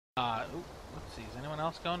Let's see. Is anyone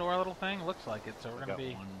else going to our little thing? Looks like it. So we're We gonna got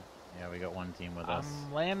be. one. Yeah, we got one team with us.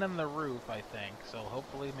 I'm landing the roof, I think. So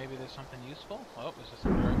hopefully, maybe there's something useful. Oh, there's just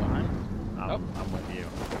somebody right behind. I'm with you.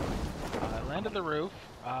 I landed the roof.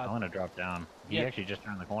 I'm gonna drop down. He yeah. actually just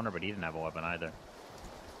turned the corner, but he didn't have a weapon either.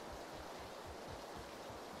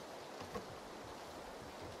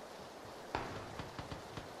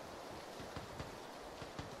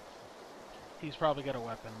 He's probably got a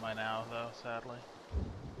weapon by now, though. Sadly.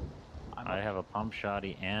 I have a pump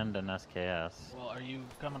shotty and an SKS. Well, are you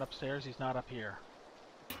coming upstairs? He's not up here.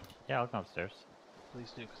 Yeah, I'll come upstairs.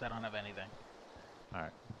 Please do, because I don't have anything. All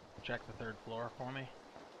right. Check the third floor for me.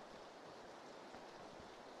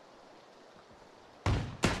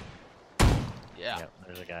 Yeah. Yep,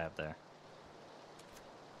 there's a guy up there.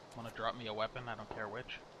 Want to drop me a weapon? I don't care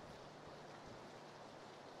which.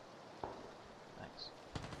 Thanks.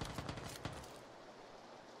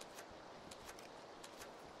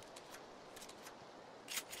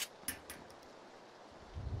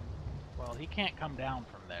 Well, he can't come down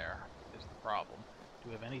from there, is the problem. Do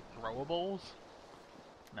we have any throwables?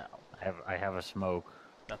 No. I have a smoke.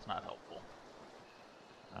 That's not helpful.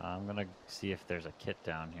 I'm gonna see if there's a kit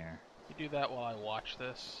down here. You do that while I watch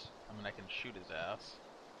this. I mean, I can shoot his ass.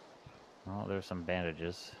 Oh, there's some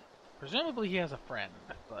bandages. Presumably he has a friend,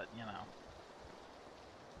 but, you know.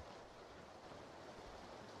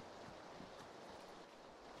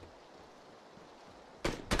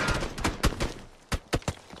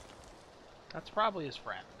 That's probably his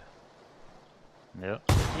friend. Yep.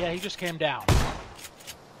 Yeah, he just came down.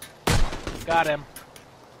 Got him.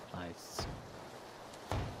 Nice.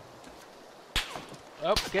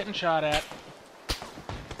 Oh, getting shot at.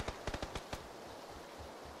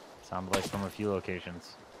 Sounds like from a few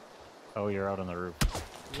locations. Oh, you're out on the roof.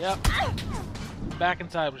 Yep. Back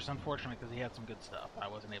inside, which is unfortunate because he had some good stuff. I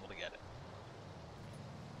wasn't able to get it.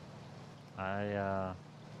 I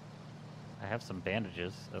have some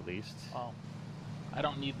bandages, at least. Well, I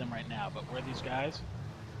don't need them right now, but where are these guys?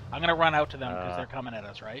 I'm going to run out to them because they're coming at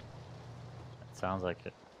us, right? Sounds like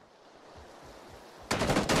it.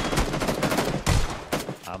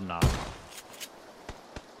 I'm not.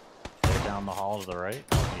 They're down the hall to the right.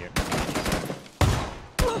 Here.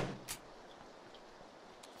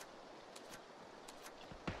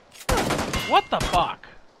 What the fuck?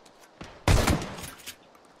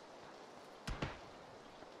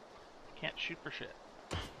 Can't shoot for shit.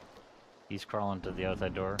 He's crawling to the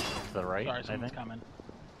outside door to the right. Sorry, someone's I think. coming.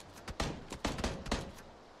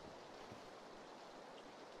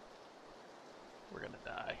 We're gonna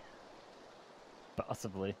die.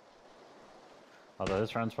 Possibly. Although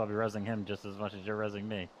his friend's probably rezzing him just as much as you're rezzing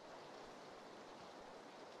me.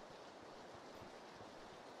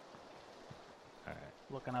 Alright.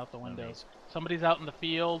 Looking out the windows. Somebody's out in the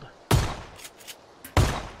field.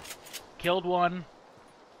 Killed one.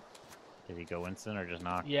 Did he go instant or just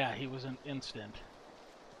knock? Yeah, he was an instant.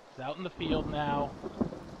 He's out in the field now,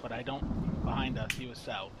 but I don't... Behind us, he was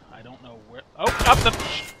south. I don't know where... Oh, up the...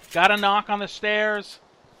 Got a knock on the stairs.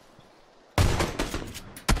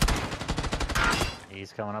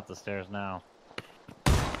 He's coming up the stairs now.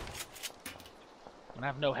 I'm gonna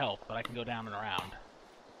have no health, but I can go down and around.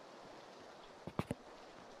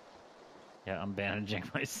 Yeah, I'm bandaging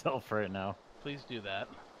myself right now. Please do that.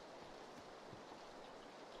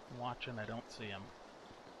 I'm watching, I don't see him.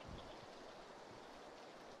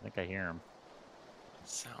 I think I hear him.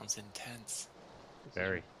 Sounds intense. This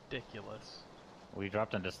Very. is ridiculous. We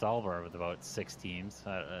dropped into Stalbar with about 6 teams.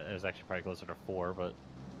 It was actually probably closer to 4, but...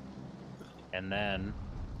 And then,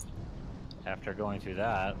 after going through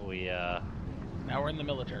that, we, Now we're in the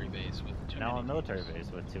military base with too now many a military teams.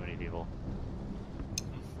 base with too many people.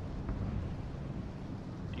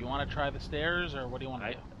 Do you want to try the stairs, or what do you want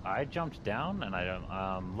to do? I jumped down, and I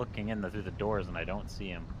don't, looking in through the doors, and I don't see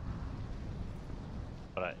him.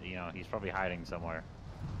 But, you know, he's probably hiding somewhere.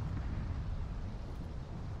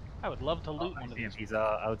 I would love to loot I one of see him. these. He's,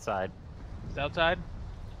 outside. He's outside?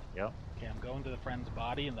 Yep. Okay, I'm going to the friend's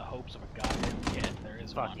body in the hopes of a goddamn kit. There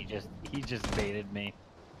is Fuck, one. he just baited me.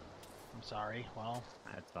 I'm sorry. Well,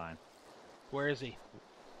 That's fine. where is he?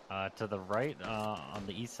 To the right, on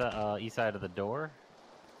the east side of the door.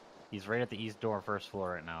 He's right at the east door, first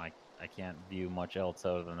floor right now. I can't view much else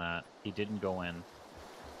other than that. He didn't go in.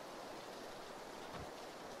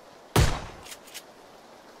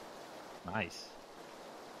 Nice.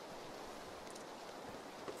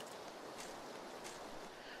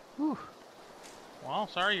 Whew. Well,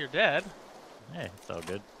 sorry you're dead. Hey, it's all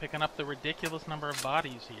good. Picking up the ridiculous number of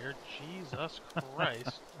bodies here. Jesus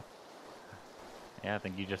Christ. Yeah, I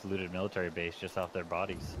think you just looted military base just off their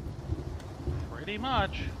bodies. Pretty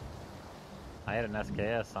much. I had an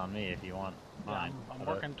SKS on me if you want Yeah, mine. I'm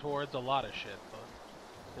working towards a lot of shit, but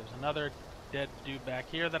there's another dead dude back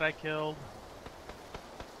here that I killed.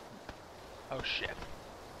 Oh shit.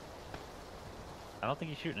 I don't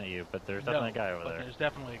think he's shooting at you, but there's definitely a guy over but there. there's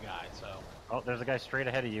definitely a guy, so. Oh, there's a guy straight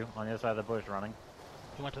ahead of you on the other side of the bush running.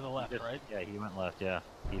 He went to the left, Just- right? Yeah, he went left, yeah.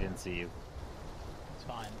 He didn't see you. It's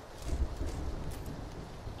fine.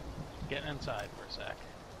 Getting inside for a sec.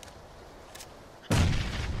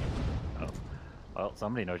 Oh. Well,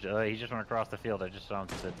 somebody knows. He just went across the field. I just saw him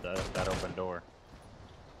through that open door.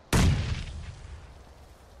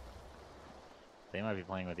 They might be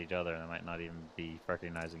playing with each other, and they might not even be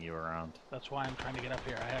recognizing you around. That's why I'm trying to get up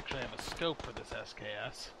here. I actually have a scope for this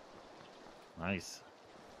SKS. Nice.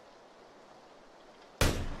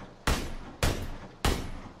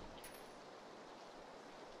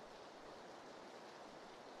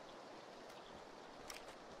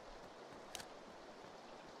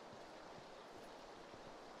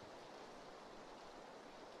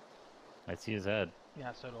 I see his head.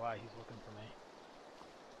 Yeah, so do I. He's looking for me.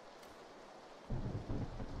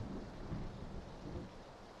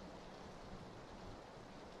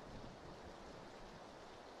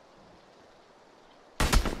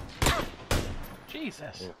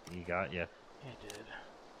 Jesus. Oh, he got you. He did.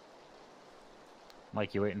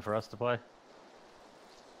 Mike, you waiting for us to play?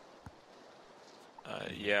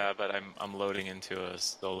 Yeah, but I'm loading into a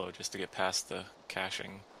solo just to get past the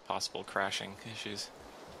caching, possible crashing issues.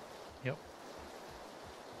 Yep.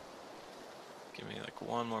 Give me like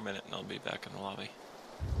 1 more minute and I'll be back in the lobby.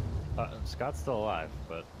 Scott's still alive,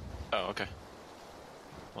 but Oh, okay.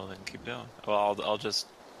 Well then keep going. Well, I'll just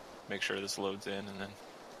make sure this loads in and then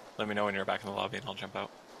let me know when you're back in the lobby and I'll jump out.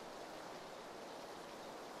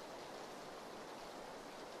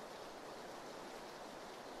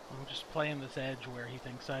 I'm just playing this edge where he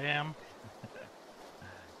thinks I am.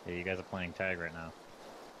 yeah, you guys are playing tag right now.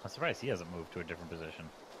 I'm surprised he hasn't moved to a different position.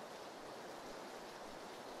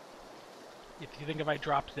 If you think if I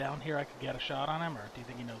dropped down here I could get a shot on him, or do you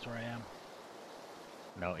think he knows where I am?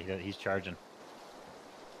 No, he's charging.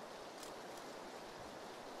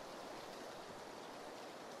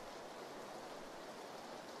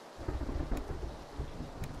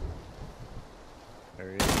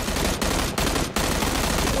 There he is.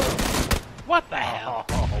 What the hell?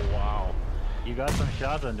 Oh, wow. You got some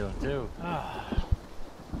shots into him, too. Ah,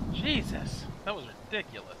 Jesus, that was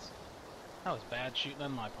ridiculous. That was bad shooting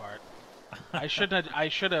on my part. I should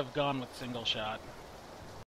have gone with single shot.